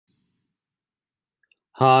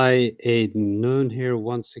Hi, Aidan Noon here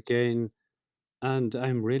once again, and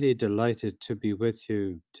I'm really delighted to be with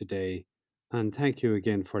you today. And thank you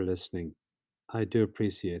again for listening. I do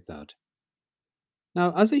appreciate that.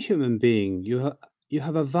 Now, as a human being, you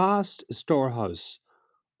have a vast storehouse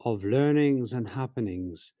of learnings and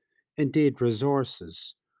happenings, indeed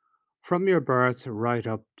resources, from your birth right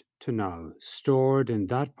up to now, stored in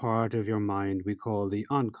that part of your mind we call the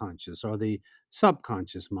unconscious or the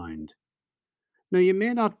subconscious mind. Now, you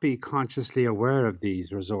may not be consciously aware of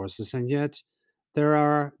these resources, and yet they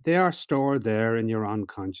are stored there in your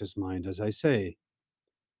unconscious mind, as I say.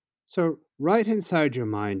 So, right inside your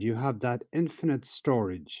mind, you have that infinite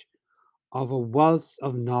storage of a wealth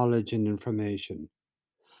of knowledge and information.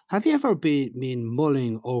 Have you ever been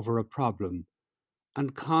mulling over a problem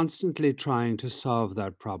and constantly trying to solve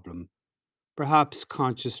that problem, perhaps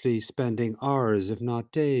consciously spending hours, if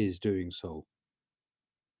not days, doing so?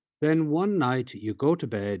 Then one night you go to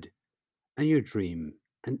bed and you dream.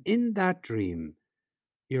 And in that dream,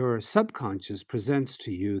 your subconscious presents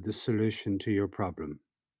to you the solution to your problem.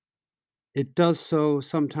 It does so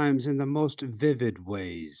sometimes in the most vivid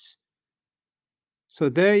ways. So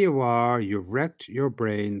there you are, you've wrecked your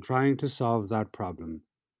brain trying to solve that problem.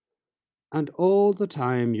 And all the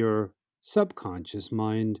time, your subconscious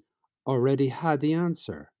mind already had the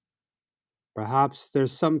answer. Perhaps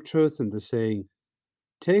there's some truth in the saying,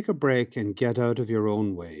 take a break and get out of your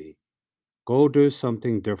own way. Go do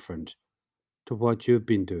something different to what you've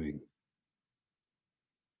been doing.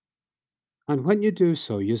 And when you do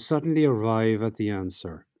so, you suddenly arrive at the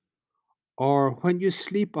answer. Or when you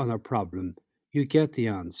sleep on a problem, you get the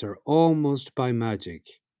answer almost by magic.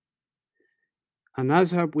 And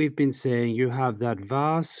we've been saying, you have that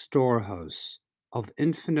vast storehouse of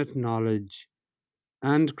infinite knowledge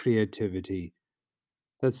and creativity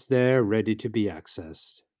that's there ready to be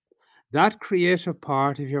accessed. That creative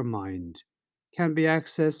part of your mind can be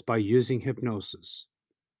accessed by using hypnosis.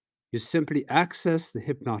 You simply access the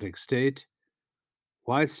hypnotic state.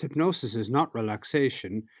 Whilst hypnosis is not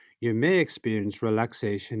relaxation, you may experience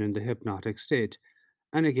relaxation in the hypnotic state,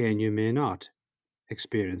 and again, you may not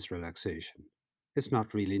experience relaxation. It's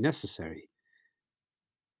not really necessary.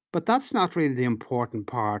 But that's not really the important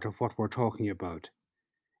part of what we're talking about.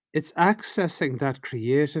 It's accessing that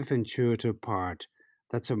creative, intuitive part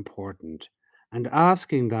that's important and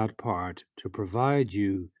asking that part to provide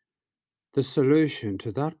you the solution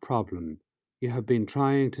to that problem you have been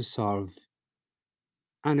trying to solve,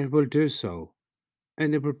 and it will do so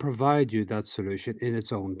and it will provide you that solution in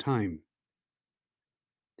its own time.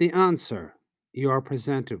 The answer you are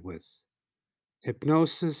presented with.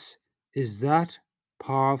 Hypnosis is that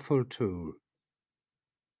powerful tool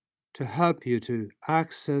to help you to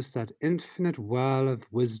access that infinite well of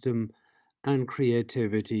wisdom and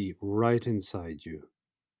creativity right inside you.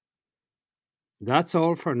 That's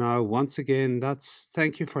all for now. Once again, that's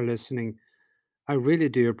thank you for listening. I really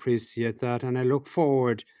do appreciate that, and I look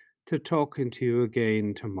forward to talking to you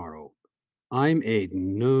again tomorrow. I'm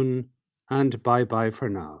Aidan Noon, and bye bye for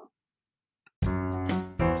now.